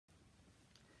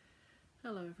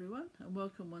Hello everyone, and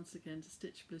welcome once again to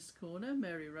Stitch Bliss Corner.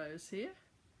 Mary Rose here.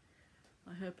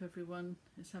 I hope everyone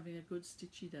is having a good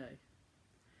stitchy day.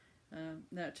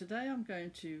 Now today I'm going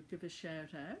to give a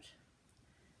shout out.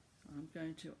 I'm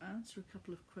going to answer a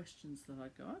couple of questions that I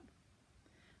got.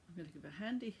 I'm going to give a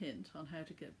handy hint on how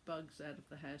to get bugs out of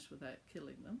the house without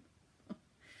killing them.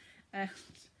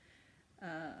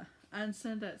 and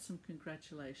send out some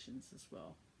congratulations as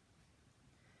well.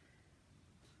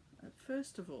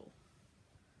 First of all,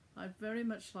 I'd very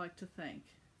much like to thank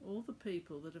all the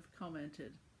people that have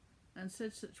commented and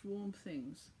said such warm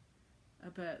things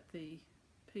about the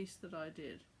piece that I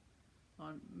did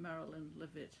on Marilyn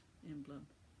Levitt emblem.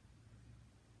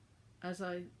 As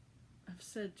I have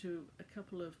said to a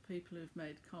couple of people who've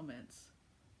made comments,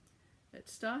 it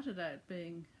started out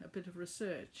being a bit of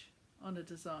research on a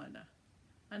designer,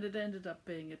 and it ended up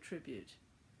being a tribute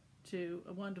to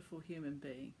a wonderful human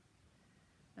being.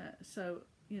 So,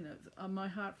 you know, my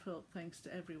heartfelt thanks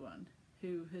to everyone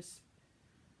who has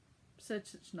said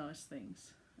such nice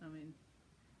things. I mean,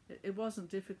 it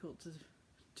wasn't difficult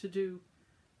to do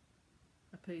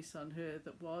a piece on her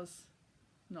that was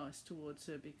nice towards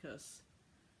her, because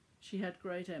she had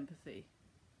great empathy,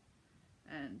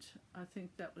 and I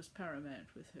think that was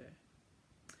paramount with her.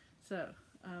 So,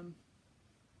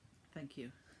 thank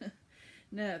you.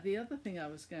 Now, the other thing I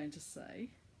was going to say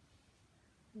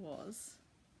was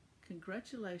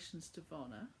congratulations to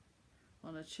Vonna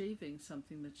on achieving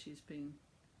something that she's been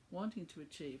wanting to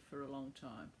achieve for a long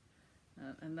time,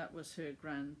 and that was her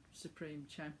Grand Supreme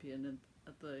Champion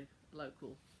at the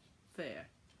local fair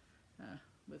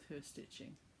with her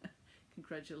stitching.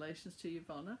 Congratulations to you,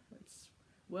 Vonna. It's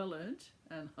well earned,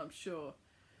 and I'm sure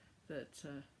that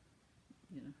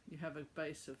you know, you have a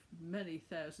base of many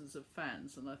thousands of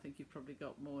fans, and I think you've probably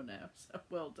got more now, so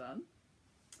well done.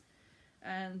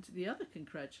 And the other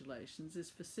congratulations is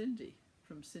for Cindy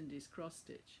from Cindy's Cross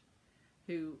Stitch,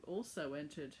 who also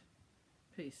entered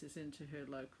pieces into her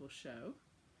local show,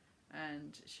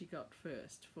 and she got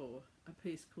first for a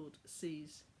piece called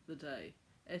Seize the Day,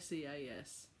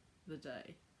 S-E-A-S, the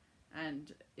day,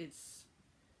 and it's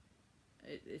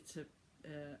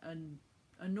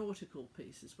a nautical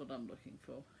piece is what I'm looking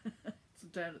for. It's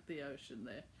down at the ocean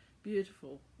there.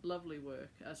 Beautiful, lovely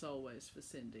work as always for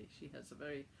Cindy. She has a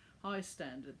very high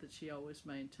standard that she always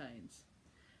maintains,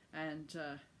 and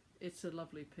it's a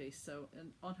lovely piece. So,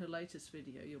 and on her latest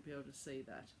video you'll be able to see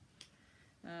that.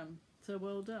 So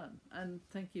well done, and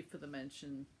thank you for the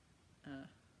mention,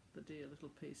 the dear little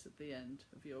piece at the end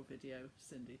of your video,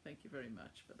 Cindy. Thank you very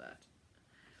much for that.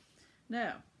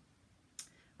 Now,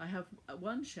 I have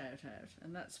one shout out,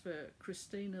 and that's for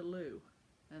Christina Lou,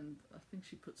 and I think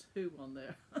she puts who on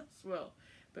there as well,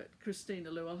 but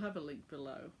Christina Lou, I'll have a link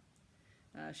below.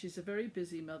 She's a very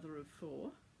busy mother of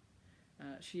 4.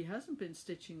 She hasn't been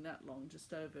stitching that long,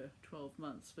 just over 12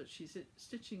 months, but she's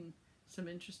stitching some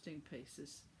interesting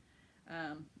pieces.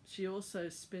 She also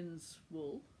spins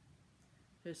wool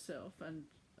herself, and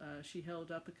she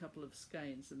held up a couple of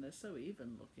skeins, and they're so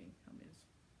even looking. I mean, it's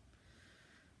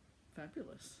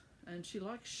fabulous. And she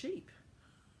likes sheep.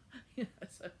 You know,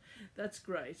 so that's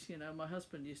great. You know, my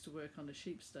husband used to work on a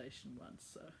sheep station once,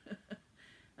 so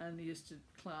and he used to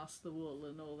class the wool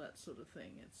and all that sort of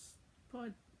thing. It's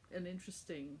quite an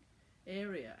interesting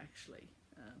area, actually,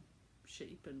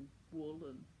 sheep and wool,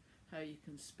 and how you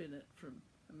can spin it from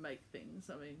and make things.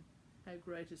 I mean, how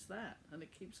great is that? And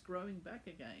it keeps growing back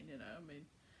again, you know, I mean,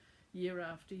 year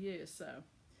after year. So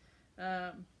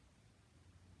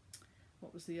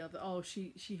what was the other? Oh,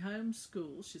 she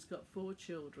homeschools. She's got 4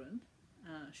 children.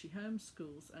 She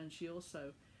homeschools, and she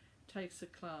also takes a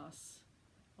class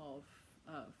of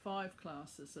 5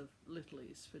 classes of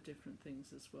littlies for different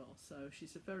things as well. So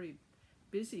she's a very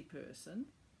busy person.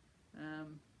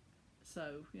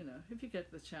 So, you know, if you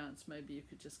get the chance, maybe you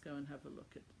could just go and have a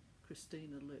look at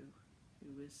Christina Lou,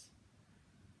 who is,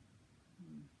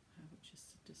 how would you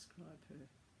describe her?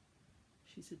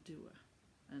 She's a doer,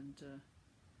 and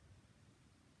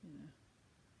you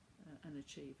know, an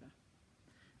achiever.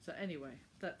 So anyway,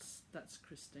 that's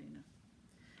Christina.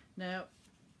 Now,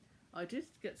 I did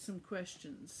get some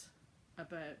questions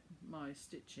about my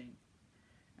stitching,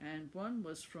 and one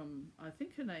was from, I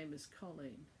think her name is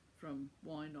Colleen, from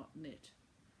Why Not Knit,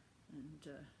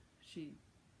 and she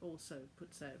also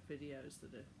puts out videos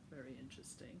that are very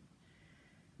interesting.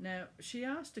 Now, she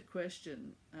asked a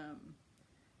question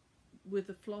with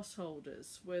the floss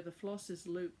holders, where the floss is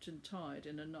looped and tied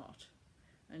in a knot,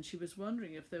 and she was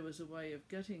wondering if there was a way of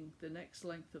getting the next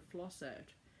length of floss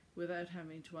out without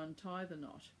having to untie the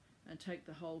knot and take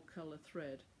the whole colour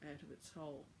thread out of its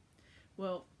hole.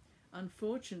 Well,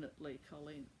 Unfortunately,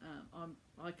 Colleen,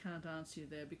 I can't answer you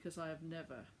there because I have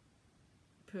never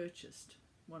purchased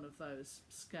one of those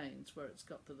skeins where it's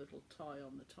got the little tie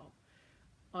on the top.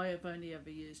 I have only ever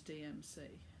used DMC,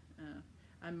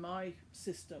 and my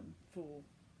system for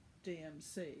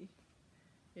DMC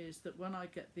is that when I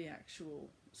get the actual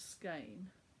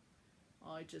skein,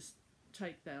 I just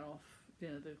take that off, you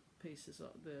know, the pieces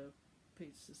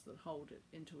that hold it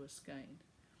into a skein,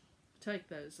 take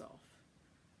those off,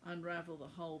 unravel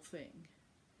the whole thing,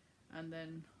 and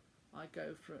then I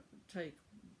go for take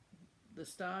the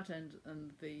start end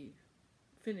and the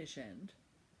finish end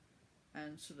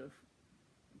and sort of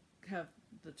have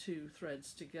the two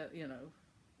threads together, you know.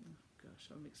 Oh gosh,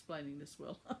 I'm explaining this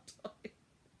well, aren't I?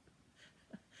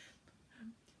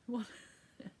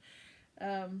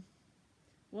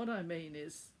 What I mean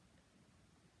is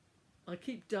I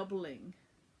keep doubling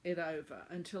it over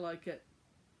until I get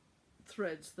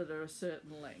threads that are a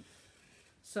certain length.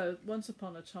 So once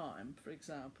upon a time, for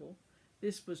example,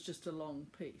 this was just a long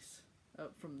piece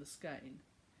from the skein,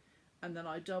 and then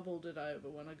I doubled it over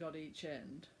when I got each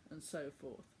end and so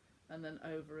forth, and then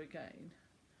over again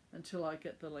until I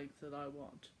get the length that I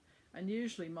want. And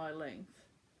usually my length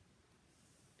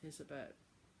is about,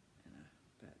 you know,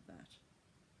 about that.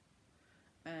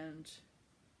 And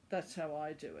that's how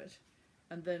I do it.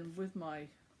 And then with my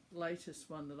latest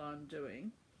one that I'm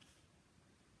doing,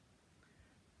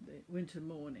 the Winter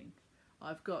Morning,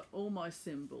 I've got all my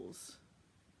symbols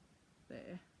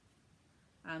there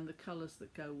and the colours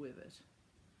that go with it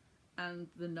and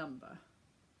the number,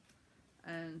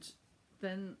 and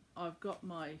then I've got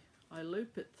I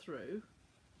loop it through,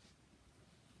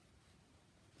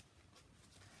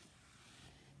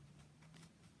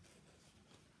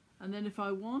 and then if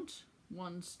I want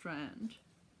one strand,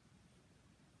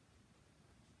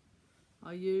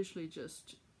 I usually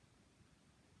just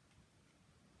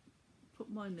put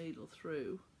my needle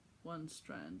through one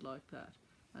strand like that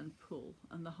and pull,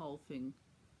 and the whole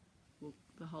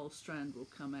strand will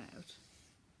come out,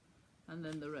 and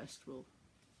then the rest will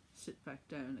sit back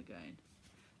down again.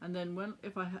 And then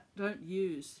if I don't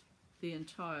use the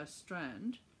entire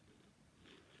strand,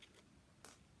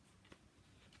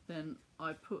 then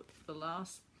I put the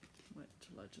last, wait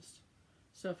till I just,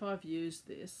 so if I've used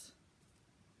this,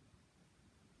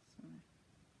 sorry,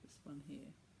 this one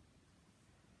here,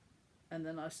 and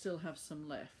then I still have some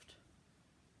left,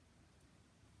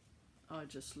 I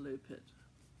just loop it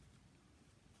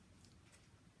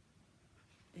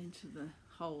into the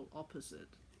hole opposite,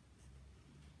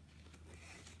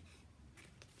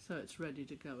 so it's ready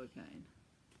to go again.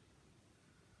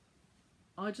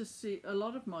 I just see a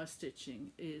lot of my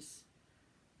stitching is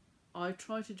I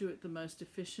try to do it the most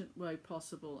efficient way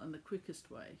possible and the quickest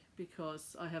way,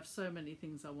 because I have so many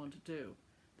things I want to do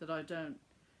that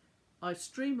I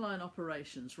streamline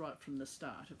operations right from the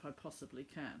start if I possibly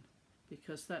can,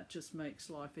 because that just makes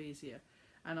life easier.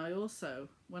 And I also,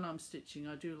 when I'm stitching,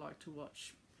 I do like to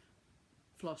watch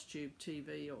Flosstube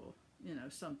TV or, you know,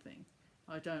 something.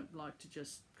 I don't like to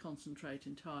just concentrate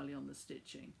entirely on the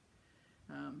stitching.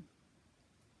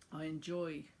 I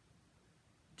enjoy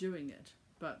doing it,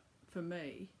 but for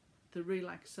me, the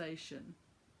relaxation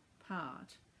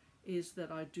part is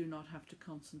that I do not have to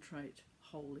concentrate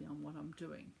wholly on what I'm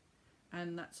doing.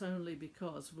 And that's only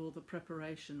because of all the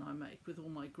preparation I make with all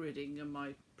my gridding and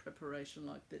my preparation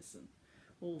like this and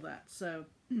all that. So,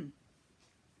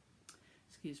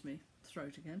 excuse me,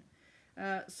 throat again.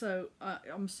 So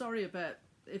I'm sorry about,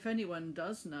 if anyone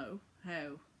does know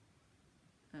how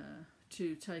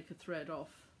to take a thread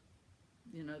off,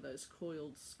 you know, those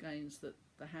coiled skeins that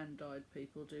the hand-dyed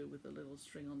people do with the little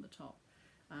string on the top,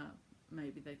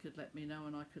 maybe they could let me know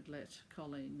and I could let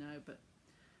Colleen know, but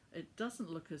it doesn't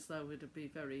look as though it'd be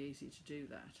very easy to do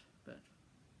that, but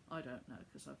I don't know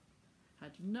because I've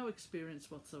had no experience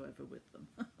whatsoever with them.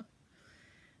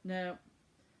 Now,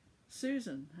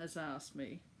 Susan has asked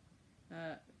me,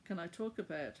 can I talk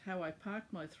about how I park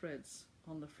my threads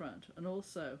on the front, and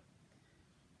also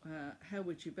how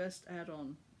would you best add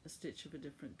on a stitch of a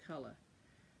different colour?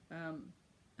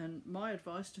 And my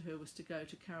advice to her was to go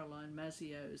to Caroline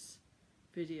Mazzio's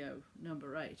video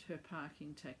number 8, her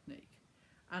parking technique.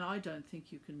 And I don't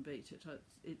think you can beat it.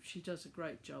 She does a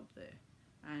great job there.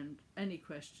 And any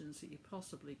questions that you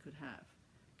possibly could have,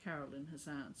 Carolyn has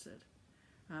answered.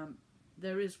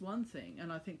 There is one thing,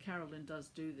 and I think Carolyn does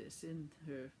do this in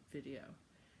her video,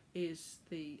 is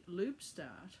the loop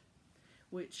start,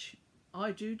 which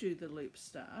I do the loop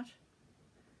start.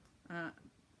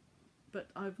 But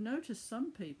I've noticed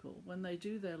some people, when they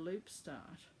do their loop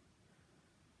start,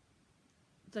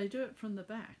 they do it from the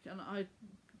back, and I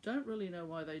don't really know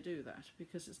why they do that,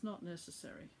 because it's not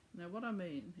necessary. Now what I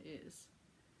mean is,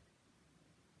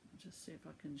 I'll just see if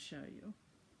I can show you.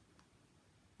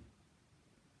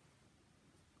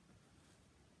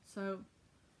 So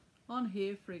on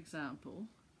here, for example,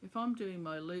 if I'm doing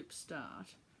my loop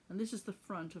start, and this is the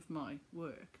front of my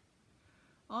work,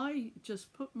 I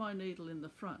just put my needle in the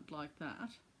front like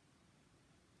that,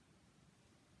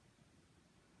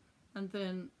 and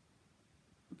then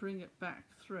bring it back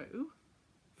through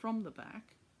from the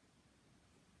back,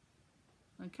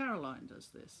 and Caroline does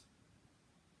this.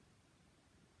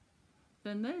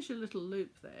 Then there's your little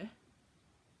loop there.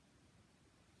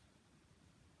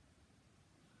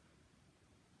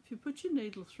 If you put your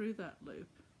needle through that loop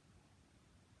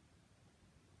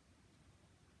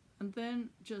and then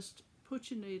just put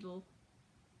your needle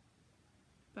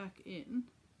back in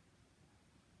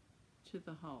to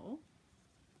the hole,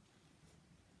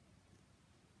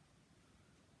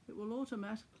 it will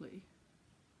automatically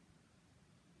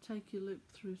take your loop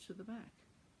through to the back.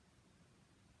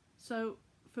 So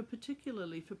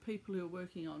particularly for people who are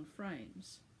working on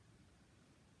frames,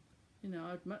 you know,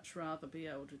 I'd much rather be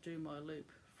able to do my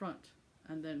loop front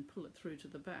and then pull it through to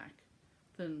the back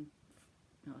than,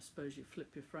 I suppose, you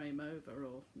flip your frame over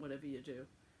or whatever you do.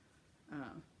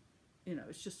 You know,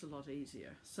 it's just a lot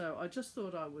easier. So I just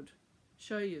thought I would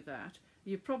show you that.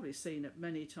 You've probably seen it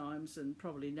many times and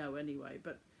probably know anyway,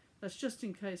 but that's just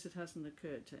in case it hasn't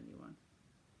occurred to anyone.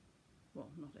 Well,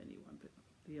 not anyone, but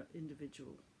the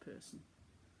individual person.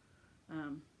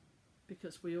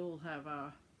 Because we all have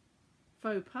our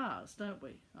faux pas, don't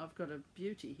we? I've got a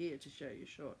beauty here to show you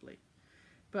shortly.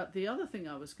 But the other thing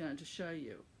I was going to show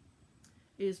you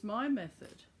is my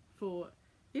method for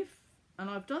and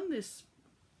I've done this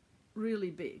really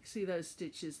big. See those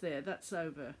stitches there? That's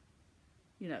over,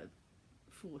 you know,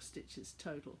 4 stitches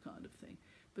total kind of thing.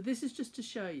 But this is just to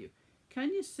show you.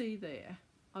 Can you see there?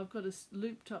 I've got a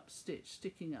looped up stitch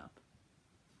sticking up.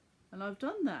 And I've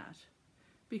done that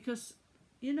because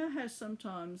you know how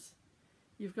sometimes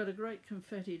you've got a great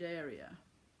confettied area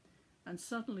and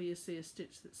suddenly you see a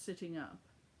stitch that's sitting up,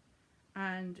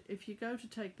 and if you go to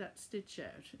take that stitch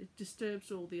out, it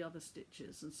disturbs all the other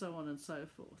stitches and so on and so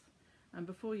forth, and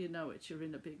before you know it you're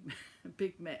in a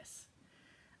big mess.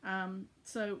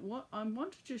 So what I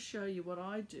want to just show you what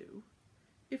I do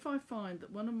if I find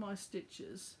that one of my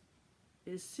stitches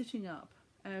is sitting up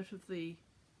out of the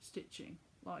stitching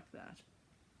like that.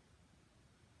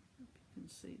 Hope you can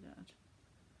see that.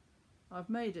 I've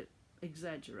made it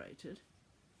exaggerated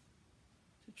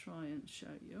to try and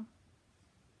show you.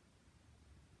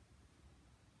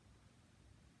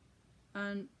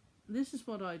 And this is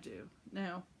what I do.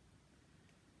 Now,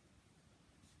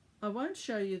 I won't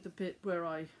show you the bit where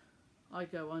I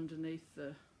go underneath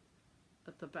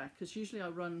at the back, because usually I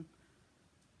run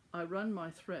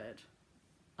my thread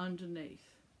underneath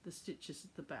the stitches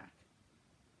at the back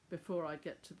before I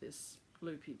get to this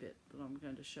loopy bit that I'm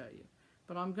going to show you.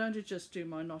 But I'm going to just do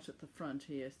my knot at the front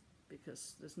here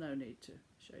because there's no need to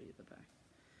show you the back.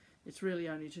 It's really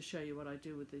only to show you what I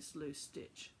do with this loose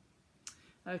stitch.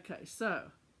 Okay,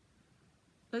 so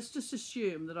let's just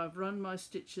assume that I've run my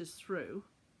stitches through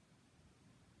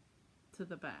to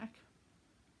the back,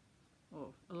 or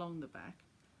along the back,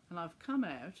 and I've come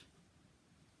out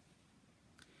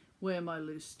where my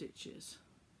loose stitch is.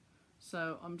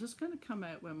 So I'm just going to come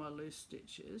out where my loose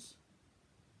stitch is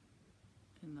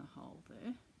in the hole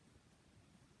there.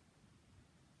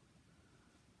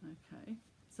 Okay,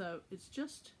 so it's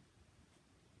just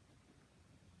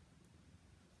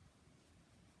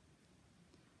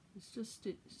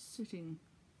sitting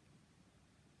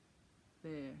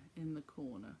there in the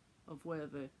corner of where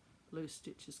the loose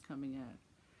stitch is coming out.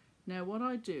 Now what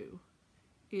I do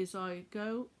is I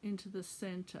go into the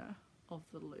center of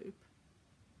the loop,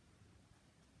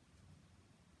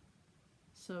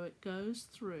 so it goes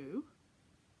through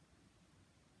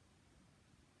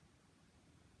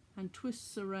and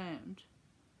twists around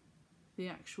the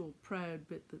actual proud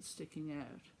bit that's sticking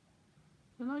out.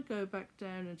 Then I go back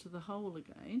down into the hole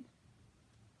again,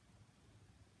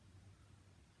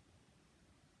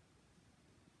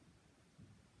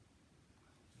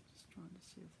 just trying to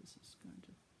see if this is going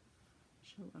to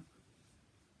show up.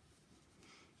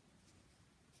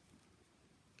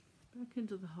 Back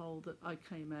into the hole that I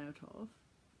came out of,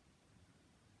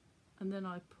 and then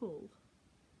I pull,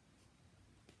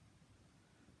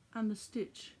 and the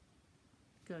stitch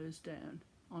goes down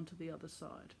onto the other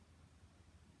side.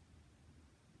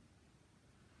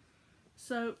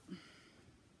 So,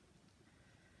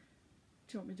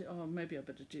 do you want me to, oh maybe I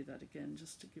better do that again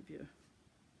just to give you,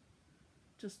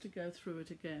 just to go through it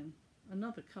again.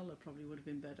 Another colour probably would have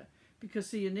been better, because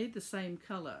see, you need the same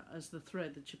colour as the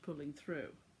thread that you're pulling through.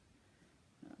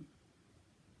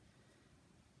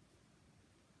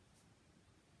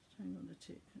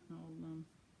 tick. I'll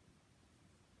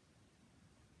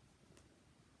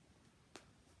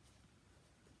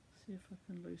see if I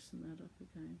can loosen that up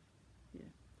again.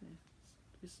 Yeah, there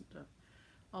isn't up.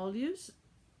 I'll use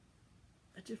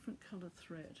a different colour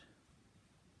thread.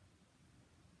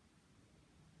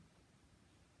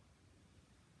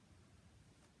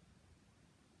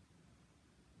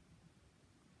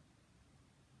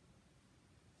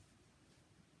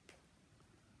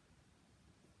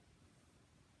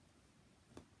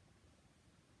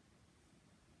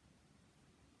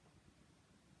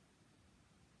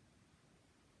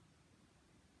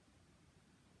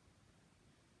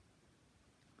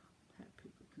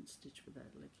 People can stitch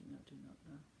without licking, I do not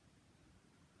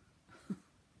know.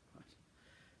 Right,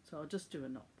 so I'll just do a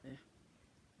knot there.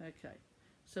 Okay,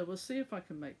 so we'll see if I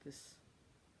can make this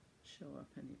show up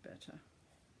any better.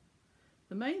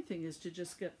 The main thing is to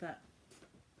just get that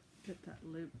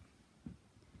loop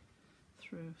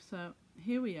through. So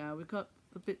here we are, we've got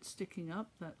the bit sticking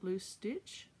up, that loose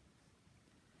stitch,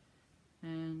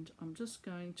 and I'm just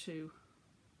going to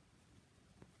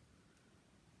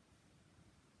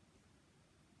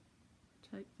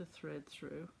take the thread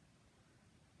through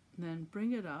and then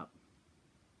bring it up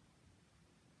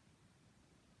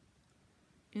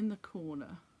in the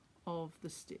corner of the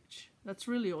stitch. That's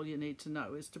really all you need to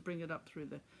know, is to bring it up through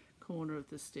the corner of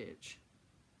the stitch.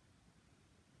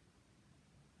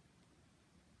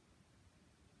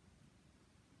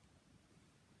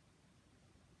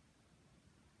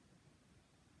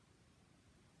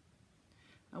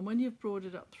 And when you've brought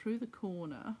it up through the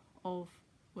corner of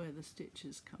where the stitch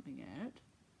is coming out,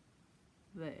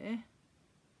 there,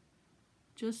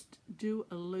 just do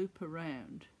a loop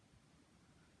around.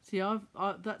 See,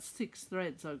 that's 6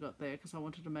 threads I got there because I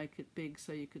wanted to make it big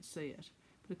so you could see it.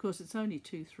 But of course it's only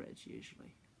 2 threads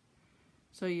usually.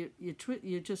 So you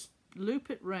just loop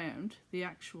it round the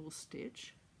actual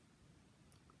stitch.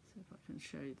 See if I can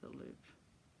show you the loop.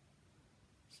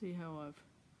 See how I've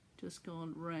just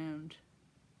gone round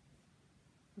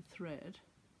the thread.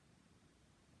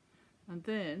 And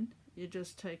then you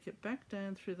just take it back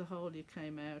down through the hole you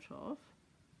came out of,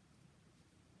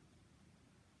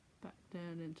 back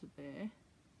down into there,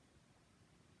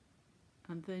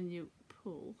 and then you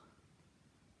pull.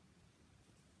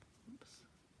 Oops.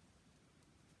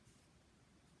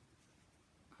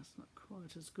 That's not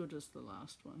quite as good as the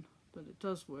last one, but it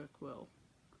does work well.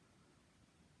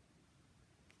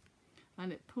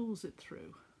 And it pulls it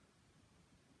through.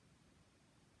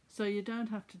 So you don't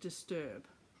have to disturb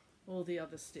all the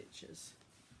other stitches.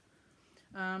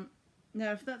 Now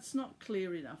if that's not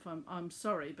clear enough, I'm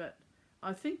sorry, but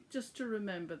I think just to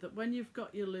remember that when you've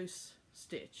got your loose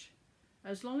stitch,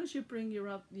 as long as you bring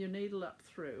your needle up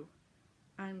through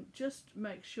and just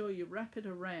make sure you wrap it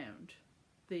around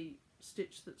the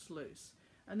stitch that's loose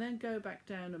and then go back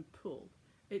down and pull,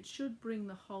 it should bring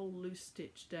the whole loose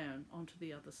stitch down onto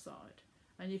the other side.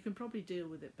 And you can probably deal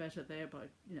with it better there by,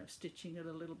 stitching it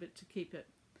a little bit to keep it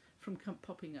from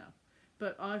popping up.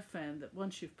 But I've found that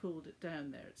once you've pulled it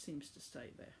down there, it seems to stay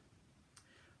there.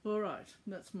 All right,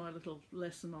 that's my little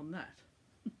lesson on that.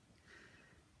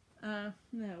 Now,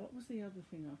 what was the other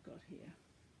thing I've got here?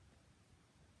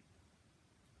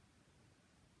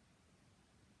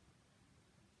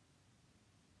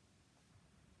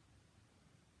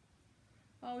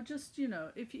 Oh, just,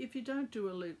 if you don't do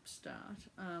a loop start,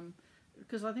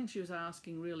 because I think she was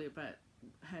asking really about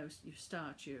how you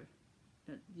start your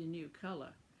new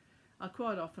colour.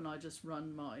 Quite often I just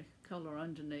run my colour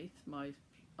underneath my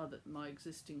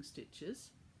existing stitches,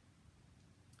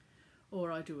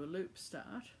 or I do a loop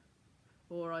start,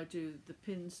 or I do the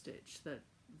pin stitch that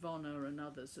Vonna and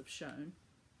others have shown,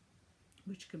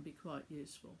 which can be quite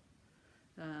useful.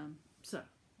 So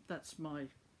that's my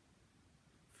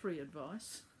free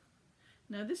advice.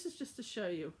 Now this is just to show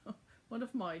you one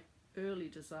of my early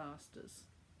disasters,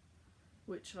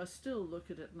 which I still look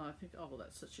at it and I think, oh,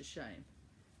 that's such a shame.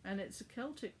 And it's a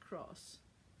Celtic cross.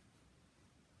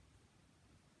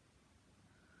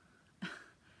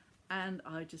 And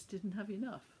I just didn't have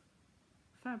enough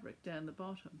fabric down the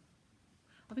bottom.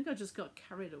 I think I just got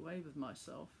carried away with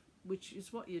myself, which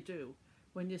is what you do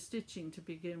when you're stitching to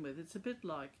begin with. It's a bit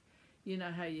like,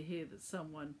 how you hear that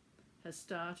someone has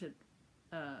started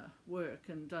work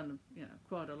and done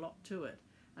quite a lot to it,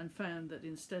 and found that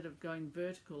instead of going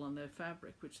vertical on their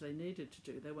fabric, which they needed to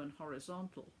do, they went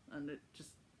horizontal, and it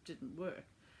just didn't work.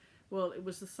 Well, it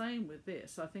was the same with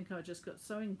this. I think I just got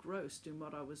so engrossed in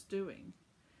what I was doing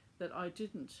that I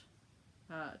didn't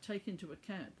take into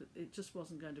account that it just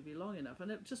wasn't going to be long enough,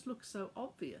 and it just looks so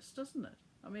obvious, doesn't it?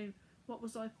 I mean, what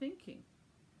was I thinking?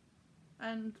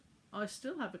 And I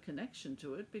still have a connection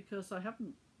to it because I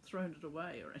haven't thrown it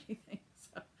away or anything.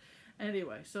 So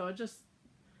anyway, so I just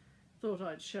thought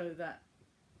I'd show that,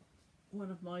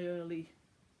 one of my early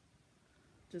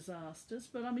disasters.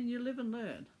 But I mean, you live and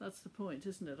learn. That's the point,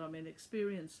 isn't it? I mean,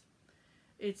 experience,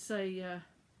 it's a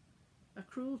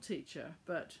cruel teacher,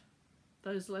 but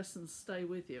those lessons stay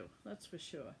with you, that's for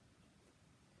sure.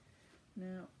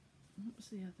 Now, what was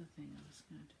the other thing I was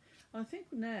going to... I think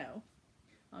now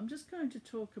I'm just going to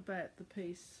talk about the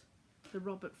piece, the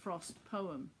Robert Frost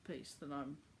poem piece that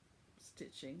I'm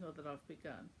stitching, or that I've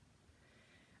begun.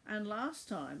 And last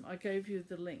time I gave you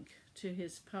the link to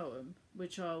his poem,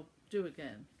 which I'll do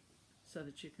again so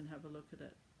that you can have a look at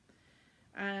it.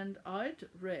 And I'd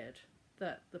read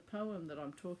that the poem that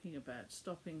I'm talking about,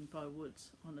 Stopping by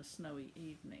Woods on a Snowy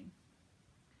Evening,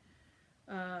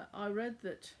 I read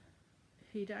that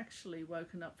he'd actually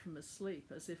woken up from his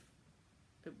sleep as if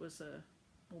it was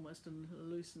almost an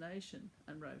hallucination,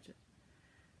 and wrote it.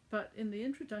 But in the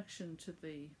introduction to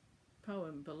the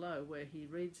poem below, where he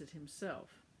reads it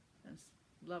himself, and it's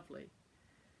lovely,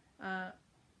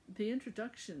 the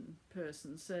introduction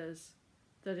person says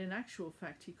that in actual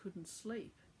fact he couldn't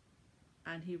sleep,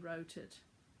 and he wrote it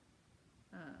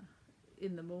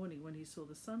in the morning when he saw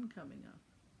the sun coming up.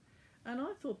 And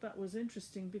I thought that was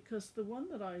interesting, because the one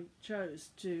that I chose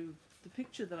to, the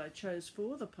picture that I chose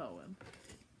for the poem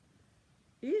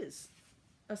is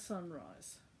a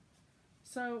sunrise.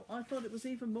 So I thought it was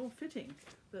even more fitting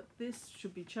that this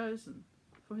should be chosen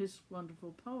for his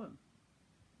wonderful poem.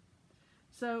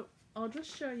 So I'll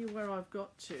just show you where I've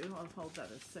got to. I'll hold that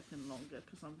a second longer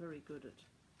because I'm very good at,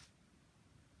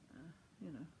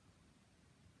 you know,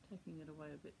 taking it away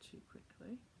a bit too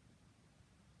quickly.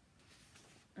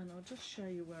 And I'll just show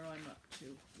you where I'm up to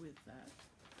with that.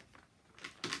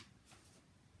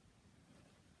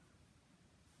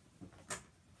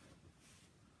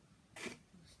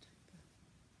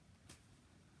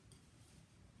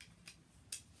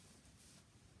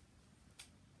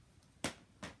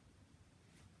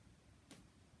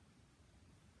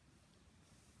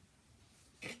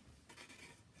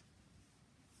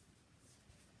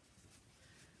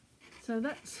 So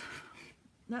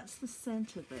that's the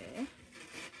centre there.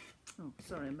 Oh,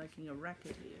 sorry, I'm making a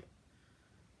racket here.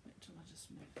 Wait till I just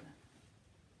move that.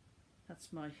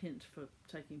 That's my hint for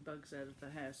taking bugs out of the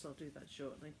house. I'll do that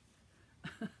shortly.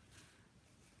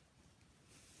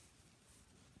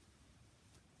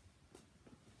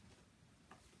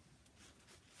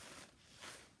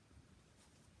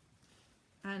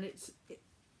 And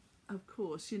of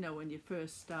course, you know, when you're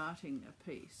first starting a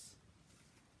piece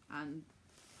and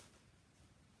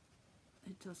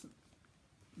it doesn't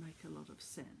make a lot of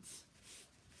sense.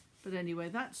 But anyway,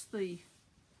 that's the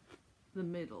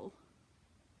middle.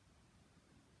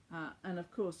 And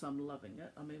of course I'm loving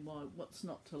it. I mean, what's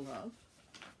not to love?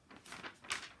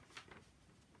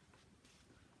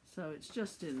 So it's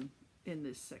just in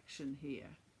this section here.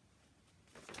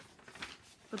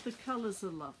 But the colours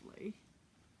are lovely.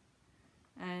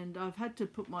 And I've had to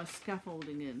put my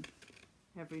scaffolding in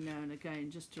every now and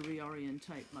again just to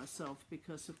reorientate myself,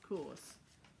 because of course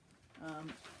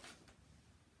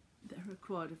there are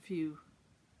quite a few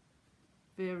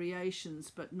variations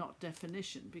but not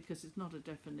definition, because it's not a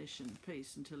definition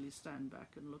piece until you stand back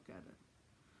and look at it.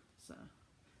 So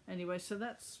anyway, so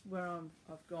that's where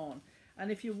I've gone.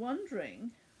 And if you're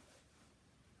wondering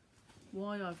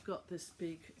why I've got this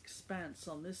big expanse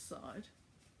on this side,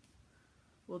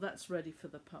 well, that's ready for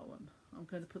the poem. I'm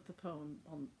going to put the poem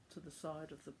on to the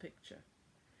side of the picture.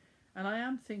 And I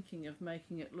am thinking of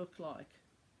making it look like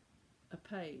a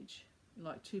page,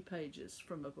 like 2 pages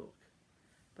from a book.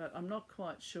 But I'm not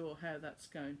quite sure how that's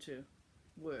going to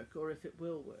work, or if it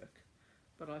will work.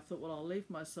 But I thought, well, I'll leave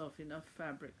myself enough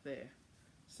fabric there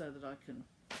so that I can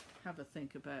have a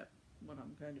think about what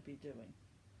I'm going to be doing.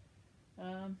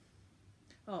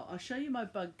 I'll show you my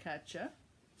bug catcher.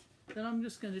 Then I'm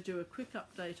just going to do a quick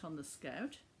update on the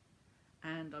Scout,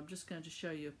 and I'm just going to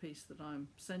show you a piece that I'm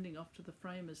sending off to the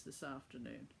framers this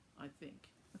afternoon, I think.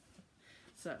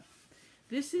 So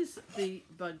this is the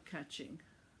bug catching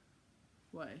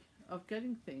way of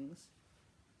getting things,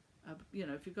 you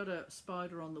know, if you've got a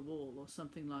spider on the wall or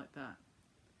something like that,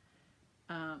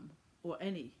 or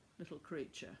any little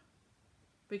creature,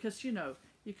 because, you know,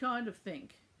 you kind of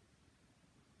think,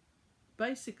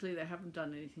 basically they haven't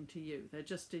done anything to you, they're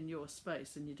just in your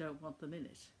space and you don't want them in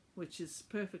it, which is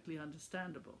perfectly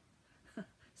understandable.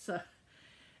 So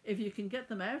if you can get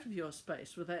them out of your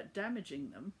space without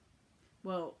damaging them,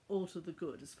 well, all to the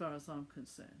good as far as I'm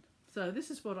concerned. So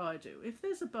this is what I do. If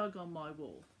there's a bug on my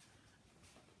wall,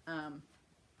 well,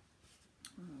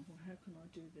 how can I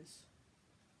do this?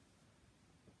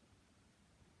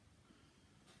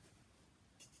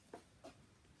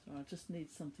 I just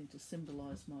need something to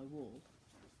symbolise my wool.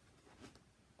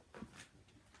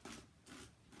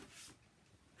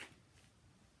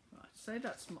 Right, say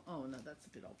that's my, oh no, that's a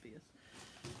bit obvious.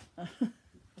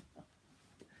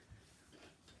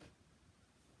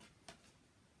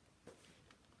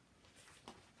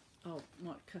 Oh,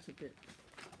 might cut a bit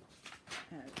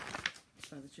out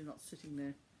so that you're not sitting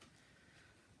there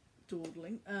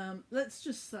dawdling. Let's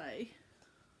just say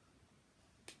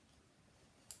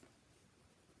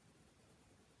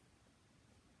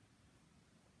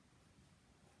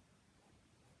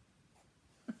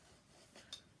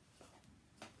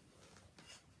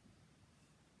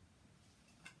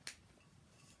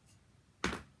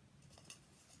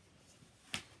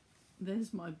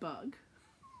there's my bug.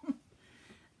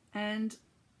 And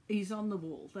he's on the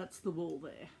wall. That's the wall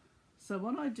there. So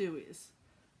what I do is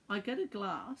I get a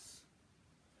glass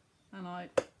and I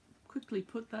quickly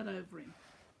put that over him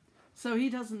so he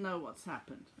doesn't know what's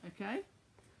happened. Okay,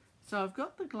 so I've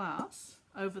got the glass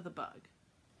over the bug.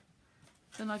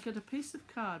 Then I get a piece of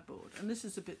cardboard, and this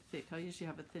is a bit thick. I usually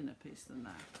have a thinner piece than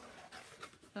that.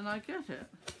 Then I get it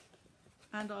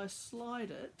and I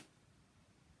slide it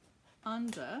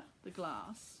under the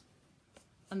glass.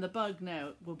 And the bug now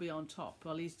will be on top.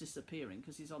 Well, he's disappearing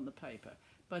because he's on the paper.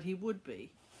 But he would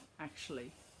be,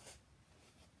 actually,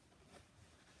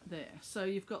 there. So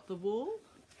you've got the wool,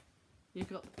 you've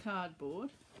got the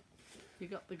cardboard,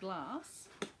 you've got the glass,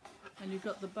 and you've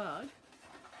got the bug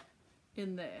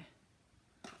in there.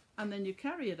 And then you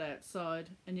carry it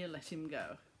outside and you let him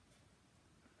go.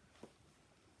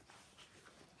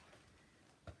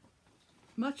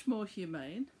 Much more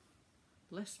humane,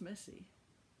 less messy,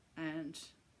 and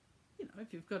you know,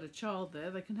 if you've got a child there,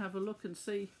 they can have a look and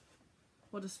see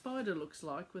what a spider looks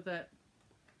like without,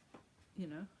 you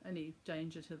know, any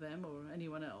danger to them or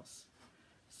anyone else.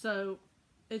 So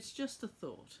it's just a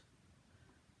thought.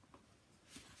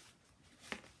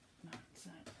 So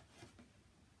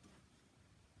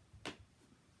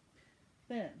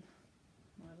then,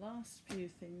 my last few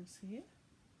things here.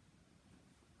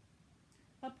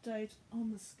 Update on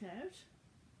the Scout.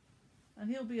 And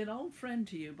he'll be an old friend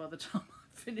to you by the time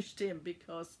I've finished him,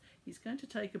 because he's going to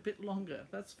take a bit longer,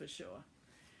 that's for sure.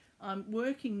 I'm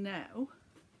working now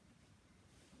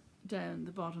down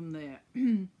the bottom there.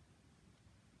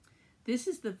 This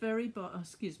is the very bottom,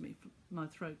 excuse me, my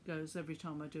throat goes every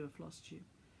time I do a floss tube.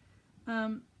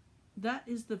 That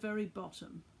is the very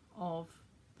bottom of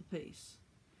the piece.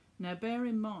 Now bear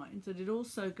in mind that it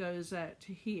also goes out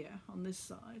to here on this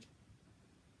side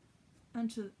and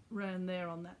to round there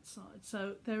on that side.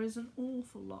 So there is an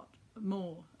awful lot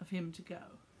more of him to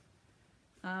go.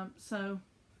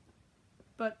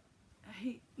 But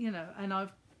he, you know, and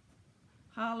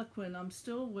Harlequin, I'm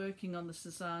still working on the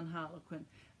Cezanne Harlequin,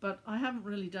 but I haven't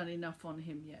really done enough on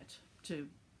him yet to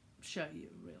show you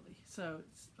really. So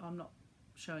I'm not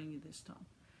showing you this time.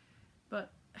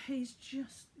 But he's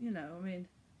just, you know, I mean,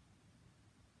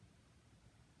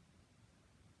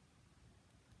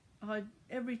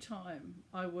 every time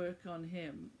I work on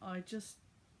him, I just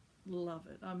love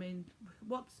it. I mean,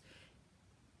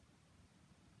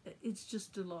 it's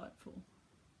just delightful.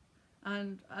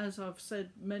 And as I've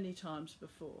said many times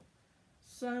before,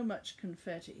 so much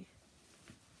confetti.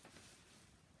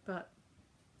 But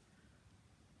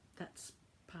that's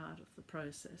part of the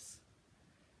process.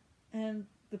 And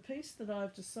the piece that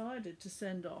I've decided to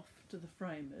send off to the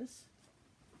framers,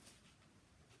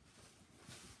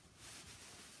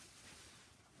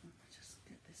 just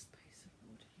get this piece of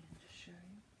wood here to show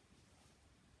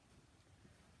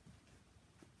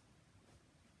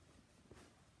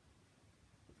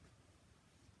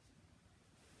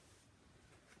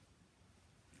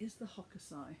you, is the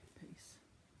Hokusai piece.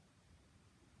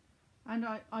 And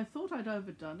I thought I'd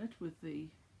overdone it with the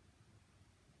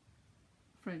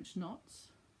French knots,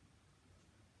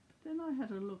 but then I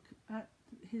had a look at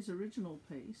his original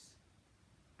piece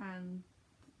and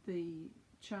the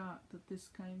chart that this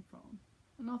came from,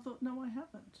 and I thought, no, I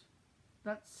haven't.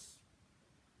 That's,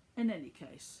 in any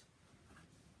case,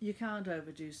 you can't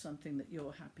overdo something that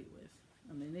you're happy with.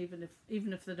 I mean,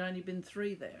 even if there'd only been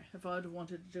 3 there, if I'd have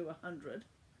wanted to do 100,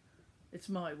 it's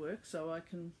my work, so I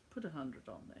can put 100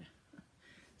 on there.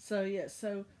 So yes,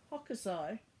 so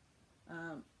Hokusai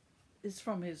is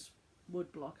from his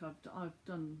wood block. I've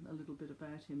done a little bit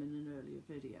about him in an earlier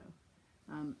video.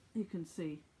 You can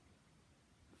see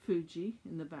Fuji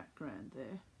in the background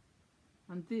there,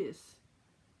 and this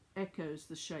echoes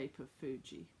the shape of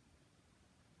Fuji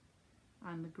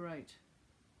and the great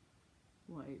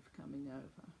wave coming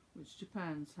over, which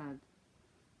Japan's had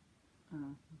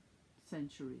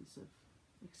centuries of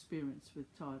experience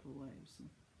with tidal waves.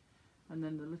 And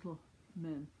then the little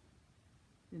men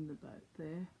in the boat.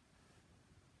 There,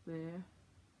 there,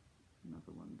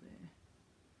 another one there.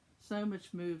 So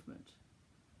much movement,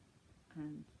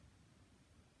 and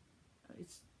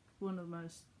it's one of the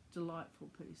most delightful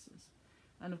pieces.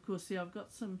 And of course, see, I've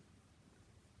got some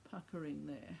puckering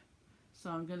there,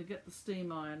 so I'm going to get the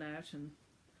steam iron out, and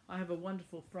I have a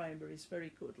wonderful framer. He's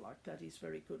very good like that. He's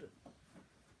very good at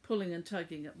pulling and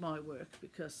tugging at my work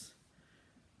because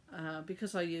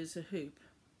I use a hoop,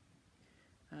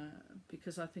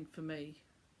 because I think for me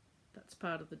that's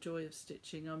part of the joy of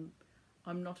stitching.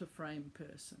 I'm not a frame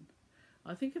person.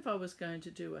 I think if I was going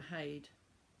to do a Haid,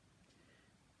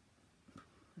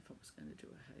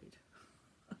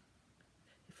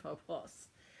 if I was,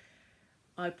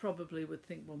 I probably would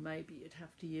think, well, maybe you'd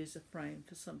have to use a frame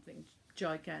for something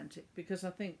gigantic, because I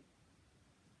think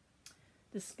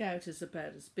the Scout is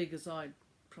about as big as I'd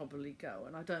probably go,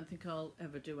 and I don't think I'll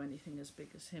ever do anything as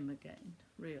big as him again,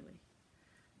 really.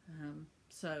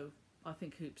 So I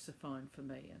think hoops are fine for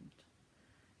me. And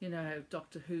you know how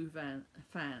Doctor Who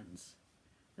fans,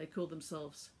 they call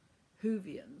themselves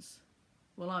Whovians.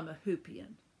 Well, I'm a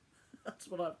Hoopian. That's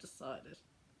what I've decided.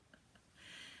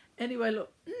 Anyway,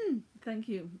 look, thank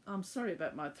you. I'm sorry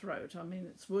about my throat. I mean,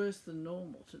 it's worse than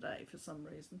normal today for some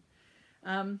reason.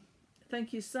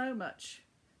 Thank you so much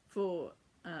for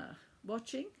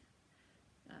watching.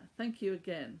 Thank you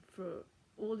again for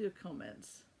all your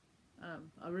comments.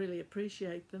 I really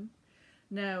appreciate them.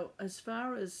 Now, as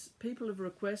far as people have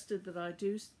requested that I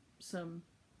do some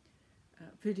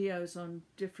videos on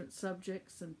different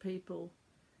subjects and people,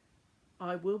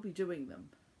 I will be doing them.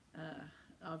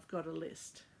 I've got a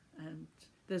list, and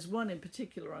there's one in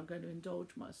particular I'm going to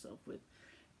indulge myself with.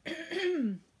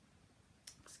 Excuse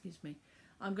me.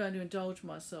 I'm going to indulge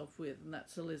myself with, and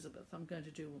that's Elizabeth. I'm going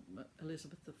to do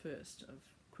Elizabeth I of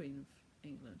Queen of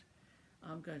England.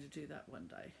 I'm going to do that one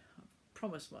day. I've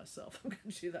promised myself I'm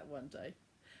going to do that one day.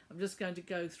 I'm just going to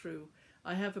go through,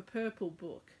 I have a purple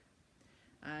book,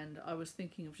 and I was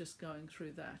thinking of just going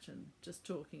through that and just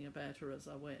talking about her as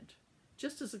I went,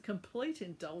 just as a complete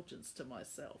indulgence to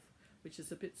myself, which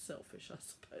is a bit selfish, I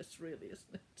suppose, really,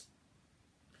 isn't it?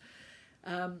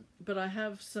 But I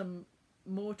have some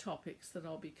more topics that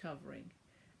I'll be covering,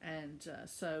 and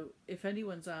so if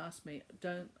anyone's asked me,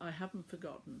 I haven't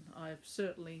forgotten.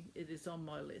 It is on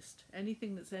my list.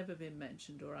 Anything that's ever been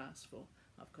mentioned or asked for,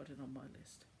 I've got it on my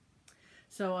list.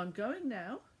 So I'm going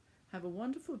now. Have a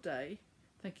wonderful day.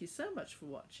 Thank you so much for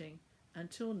watching.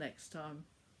 Until next time,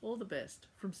 all the best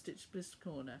from Stitch Bliss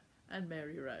Corner and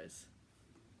Mary Rose.